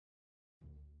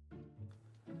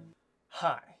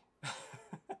Hi.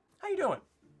 How you doing?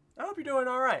 I hope you're doing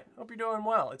alright. Hope you're doing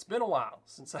well. It's been a while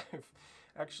since I've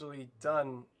actually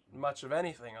done much of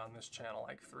anything on this channel,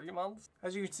 like 3 months.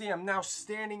 As you can see, I'm now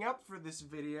standing up for this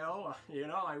video. You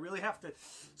know, I really have to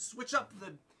switch up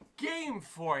the game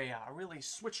for you. I really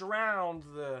switch around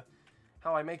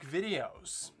how I make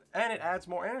videos, and it adds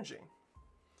more energy.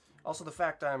 Also, the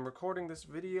fact I'm recording this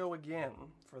video again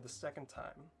for the second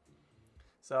time.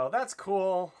 So that's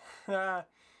cool.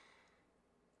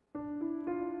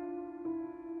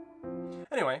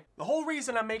 Anyway, the whole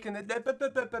reason I'm making the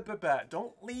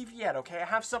don't leave yet, okay? I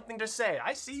have something to say.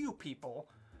 I see you people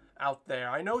out there.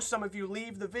 I know some of you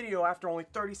leave the video after only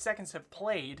 30 seconds have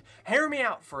played. Hear me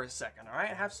out for a second, all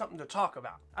right? I have something to talk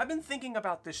about. I've been thinking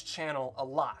about this channel a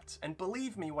lot, and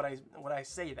believe me when I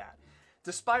say that.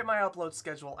 Despite my upload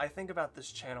schedule, I think about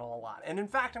this channel a lot. And in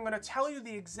fact, I'm going to tell you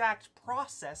the exact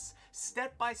process,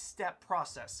 step-by-step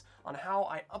process, on how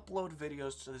I upload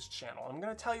videos to this channel. I'm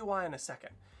going to tell you why in a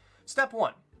second. Step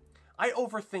 1. I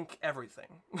overthink everything.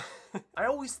 I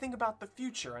always think about the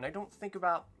future, and I don't think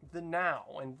about the now.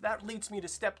 And that leads me to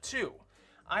step 2.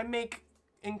 I make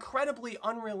incredibly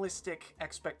unrealistic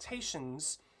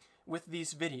expectations with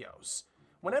these videos.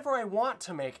 Whenever I want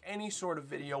to make any sort of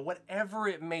video, whatever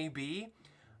it may be,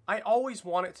 I always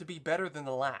want it to be better than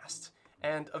the last.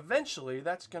 And eventually,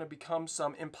 that's going to become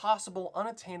some impossible,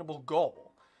 unattainable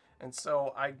goal. And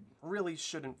so I really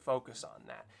shouldn't focus on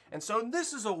that. And so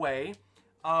this is a way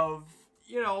of,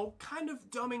 you know, kind of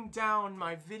dumbing down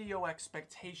my video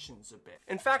expectations a bit.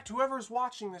 In fact, whoever's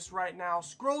watching this right now,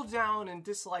 scroll down and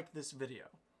dislike this video.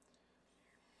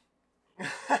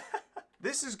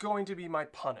 This is going to be my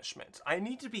punishment. I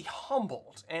need to be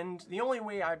humbled, and the only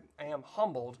way I am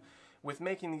humbled with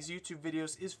making these YouTube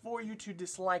videos is for you to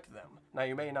dislike them. Now,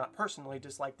 you may not personally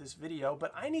dislike this video,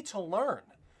 but I need to learn.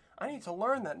 I need to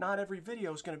learn that not every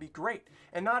video is going to be great,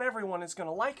 and not everyone is going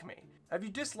to like me. Have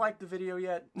you disliked the video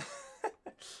yet?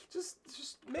 just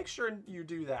make sure you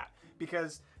do that,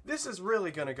 because this is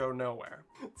really going to go nowhere.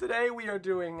 Today we are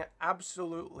doing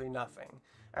absolutely nothing.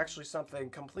 Actually, something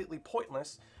completely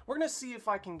pointless. We're going to see if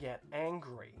I can get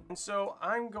angry. And so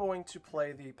I'm going to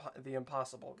play the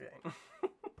impossible game.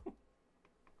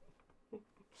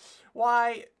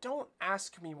 Why? Don't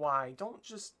ask me why.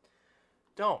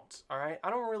 Don't, alright? I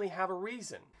don't really have a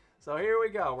reason. So here we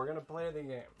go. We're going to play the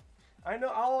game.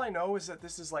 All I know is that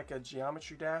this is like a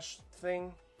Geometry Dash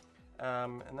thing,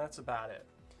 and that's about it.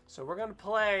 So we're going to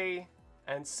play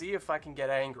and see if I can get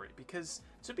angry, because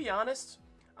to be honest,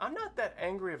 I'm not that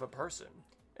angry of a person.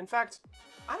 In fact,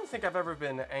 I don't think I've ever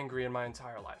been angry in my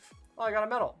entire life. Well, I got a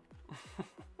medal.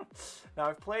 Now,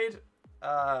 I've played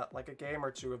like a game or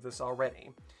two of this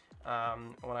already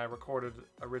when I recorded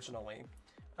originally,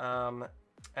 and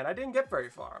I didn't get very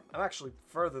far. I'm actually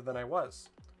further than I was.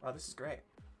 Wow, this is great.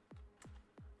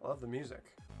 I love the music.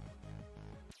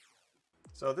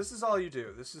 So this is all you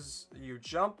do. This is, you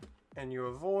jump and you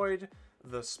avoid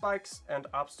the spikes and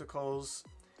obstacles.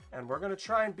 And we're going to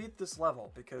try and beat this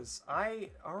level, because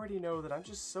I already know that I'm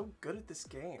just so good at this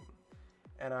game.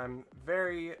 And I'm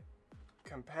very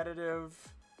competitive.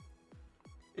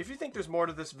 If you think there's more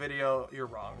to this video, you're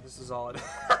wrong. This is all it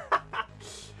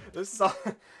is. This is all.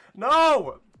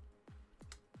 No!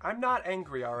 I'm not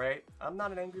angry, alright? I'm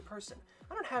not an angry person.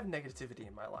 I don't have negativity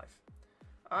in my life.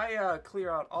 I clear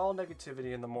out all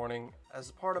negativity in the morning as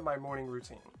a part of my morning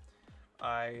routine.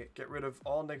 I get rid of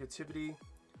all negativity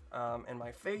in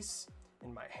my face,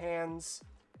 in my hands,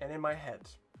 and in my head,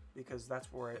 because that's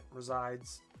where it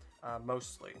resides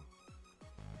mostly.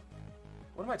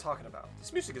 What am I talking about?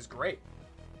 This music is great.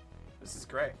 This is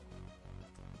great.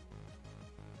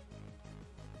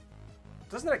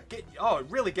 Doesn't it get... Oh, it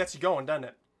really gets you going, doesn't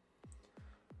it?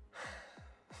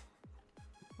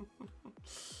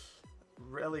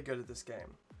 Really good at this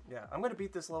game. Yeah, I'm going to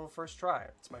beat this level first try.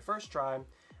 It's my first try,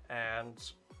 and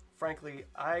frankly,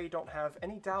 I don't have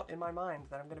any doubt in my mind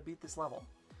that I'm going to beat this level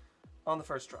on the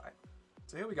first try.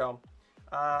 So here we go.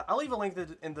 I'll leave a link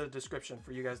in the description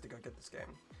for you guys to go get this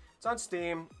game. It's on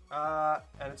Steam,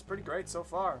 and it's pretty great so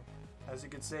far, as you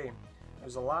can see.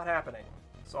 There's a lot happening.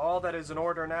 So all that is in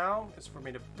order now is for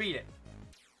me to beat it.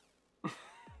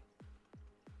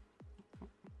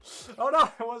 Oh no,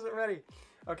 I wasn't ready.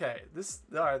 Okay,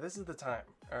 alright, this is the time,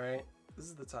 alright? This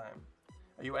is the time.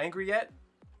 Are you angry yet?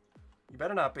 You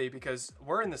better not be, because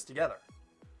we're in this together.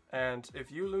 And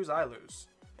if you lose, I lose.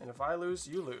 And if I lose,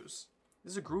 you lose.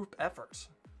 This is a group effort,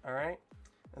 alright?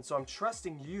 And so I'm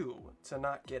trusting you to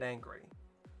not get angry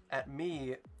at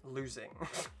me losing.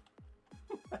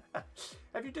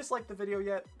 Have you disliked the video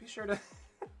yet? Be sure to...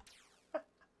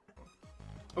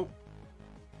 Oh.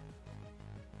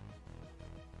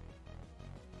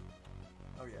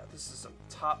 This is some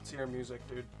top tier music,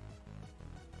 dude.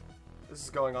 This is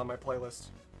going on my playlist.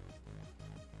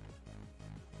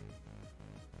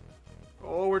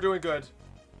 Oh, we're doing good.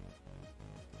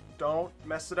 Don't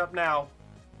mess it up now.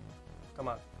 Come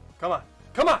on. Come on.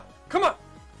 Come on. Come on.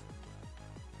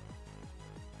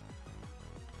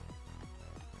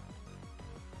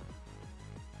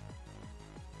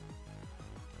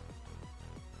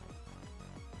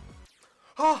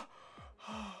 Ah.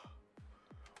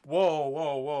 Whoa,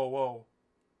 whoa, whoa, whoa.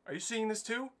 Are you seeing this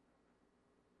too?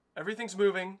 Everything's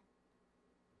moving.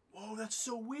 Whoa, that's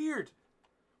so weird.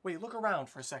 Wait, look around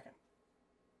for a second.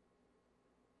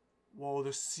 Whoa,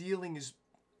 the ceiling is...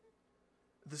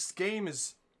 This game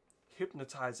is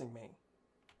hypnotizing me.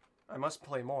 I must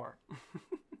play more.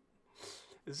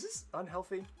 Is this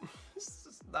unhealthy? Is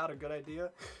this not a good idea?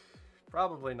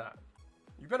 Probably not.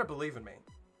 You better believe in me.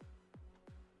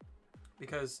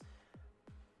 Because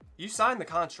you signed the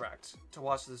contract to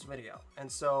watch this video.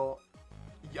 And so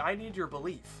I need your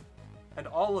belief. And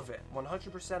all of it,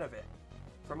 100% of it,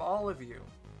 from all of you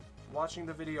watching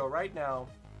the video right now.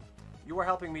 You are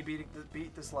helping me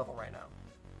beat this level right now.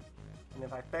 And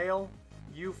if I fail,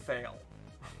 you fail.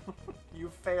 You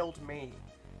failed me.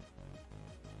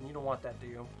 And you don't want that, do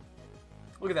you?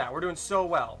 Look at that. We're doing so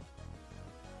well.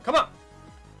 Come on!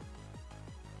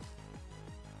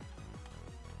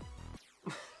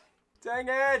 Dang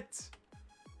it!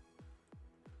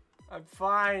 I'm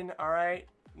fine, alright?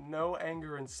 No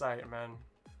anger in sight, man.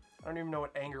 I don't even know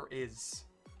what anger is.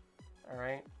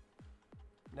 Alright?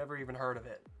 Never even heard of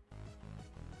it.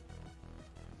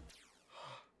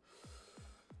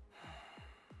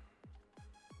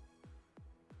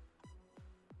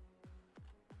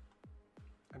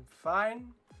 I'm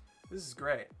fine. This is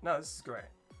great. No, this is great.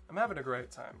 I'm having a great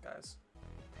time, guys.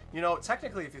 You know,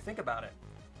 technically, if you think about it,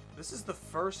 this is the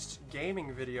first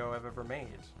gaming video I've ever made.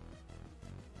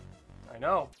 I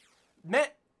know.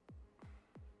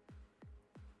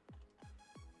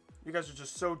 You guys are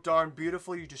just so darn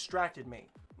beautiful, you distracted me.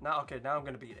 Now, okay, now I'm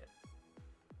gonna beat it.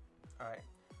 Alright.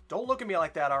 Don't look at me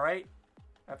like that, alright?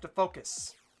 I have to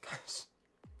focus.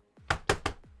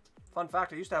 Fun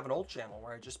fact, I used to have an old channel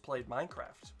where I just played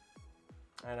Minecraft.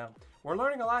 I know. We're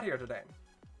learning a lot here today.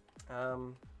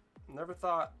 Never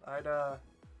thought I'd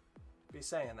be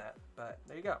saying that, but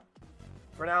there you go.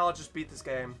 For now, I'll just beat this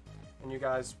game, and you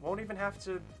guys won't even have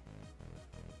to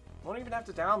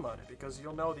download it because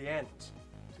you'll know the end.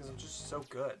 Because I'm just so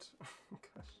good.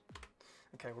 Gosh.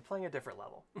 Okay, we're playing a different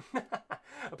level.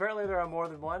 Apparently there are more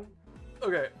than one.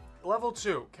 Okay, level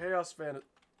 2, Chaos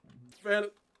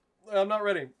I'm not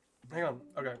ready. Hang on.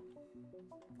 Okay.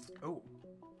 Ooh.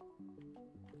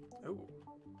 Ooh.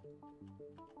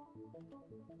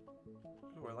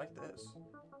 Ooh, I like this.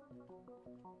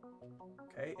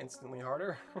 Okay, instantly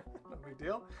harder. No big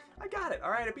deal. I got it.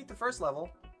 Alright, I beat the first level.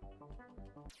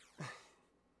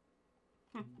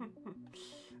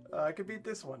 I could beat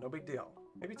this one. No big deal.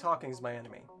 Maybe talking's my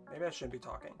enemy. Maybe I shouldn't be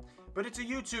talking. But it's a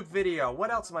YouTube video.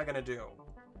 What else am I gonna do?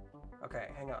 Okay,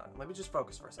 hang on. Let me just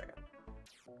focus for a second.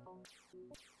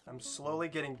 I'm slowly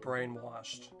getting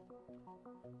brainwashed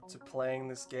to playing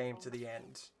this game to the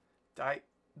end.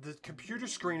 The computer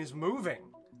screen is moving.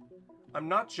 I'm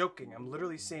not joking. I'm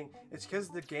literally seeing... It's because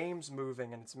the game's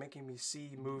moving and it's making me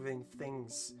see moving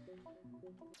things.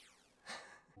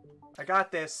 I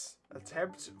got this.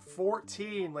 Attempt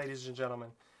 14, ladies and gentlemen.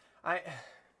 I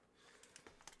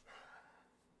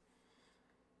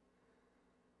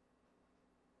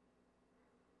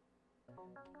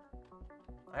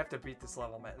have to beat this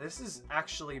level, man. This is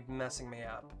actually messing me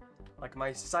up. Like,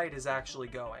 my sight is actually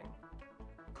going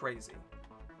crazy.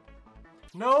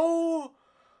 No!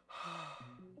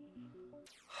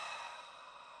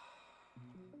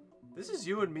 This is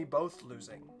you and me both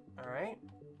losing, alright?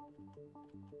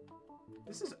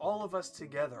 This is all of us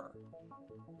together.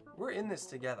 We're in this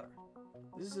together.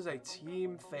 This is a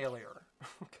team failure.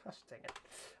 Gosh dang it.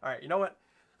 Alright, you know what?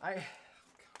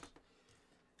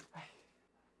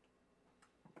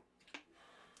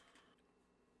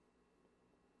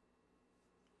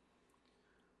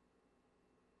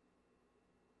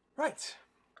 Right.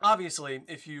 Obviously,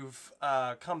 if you've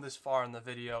come this far in the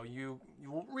video, you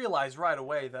will realize right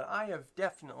away that I have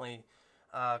definitely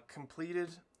completed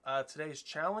today's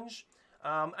challenge.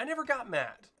 I never got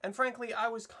mad, and frankly, I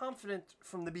was confident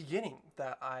from the beginning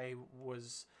that I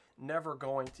was never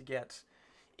going to get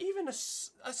even a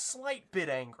slight bit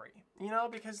angry, you know,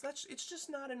 because it's just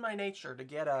not in my nature to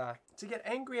get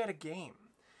angry at a game.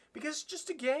 Because it's just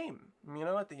a game, you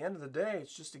know, at the end of the day,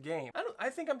 it's just a game. I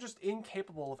think I'm just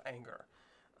incapable of anger.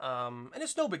 And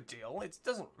it's no big deal. It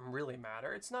doesn't really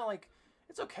matter. It's not like,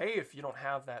 it's okay if you don't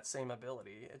have that same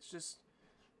ability. It's just,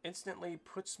 instantly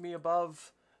puts me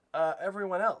above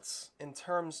everyone else in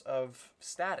terms of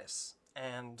status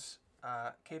and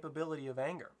capability of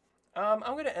anger. I'm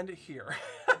going to end it here.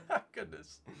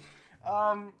 Goodness.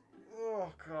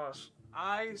 Oh gosh.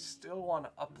 I still want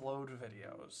to upload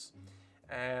videos.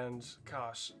 And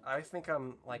gosh, I think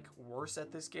I'm like worse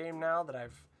at this game now that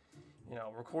I've,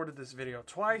 recorded this video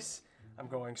twice. I'm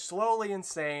going slowly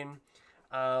insane.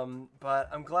 But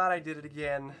I'm glad I did it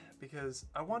again because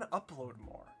I want to upload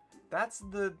more. That's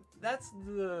the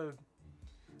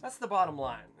bottom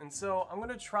line. And so I'm going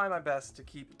to try my best to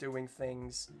keep doing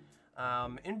things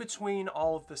in between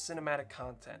all of the cinematic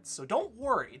content. So don't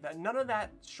worry that none of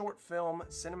that short film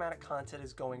cinematic content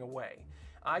is going away.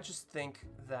 I just think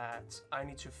that I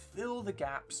need to fill the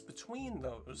gaps between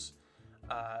those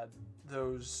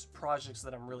projects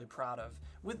that I'm really proud of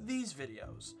with these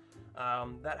videos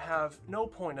that have no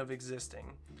point of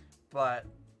existing, but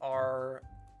are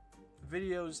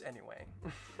videos anyway.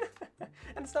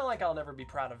 And it's not like I'll never be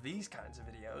proud of these kinds of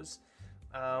videos.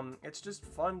 It's just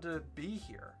fun to be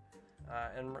here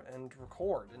and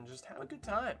record and just have a good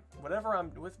time, whatever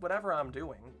I'm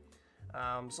doing.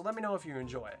 So let me know if you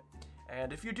enjoy it,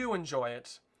 and if you do enjoy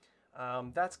it,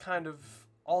 that's kind of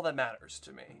all that matters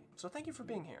to me. So thank you for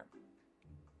being here.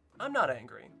 I'm not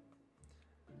angry.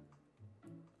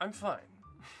 I'm fine.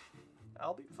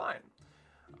 I'll be fine.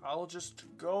 I'll just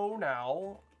go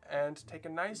now and take a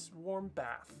nice warm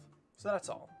bath. So that's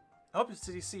all. I hope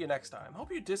to see you next time.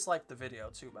 Hope you disliked the video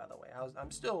too, by the way. I'm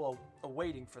still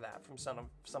waiting for that from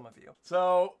some of you.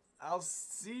 So I'll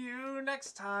see you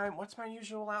next time. What's my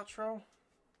usual outro?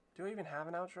 Do I even have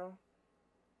an outro?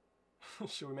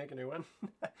 Should we make a new one?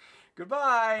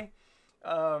 Goodbye.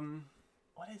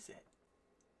 What is it?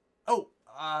 Oh,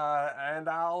 and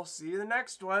I'll see you the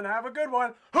next one. Have a good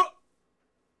one. Huh!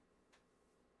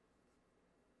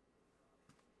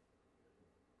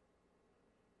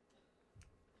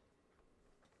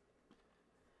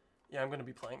 Yeah, I'm gonna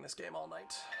be playing this game all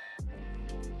night.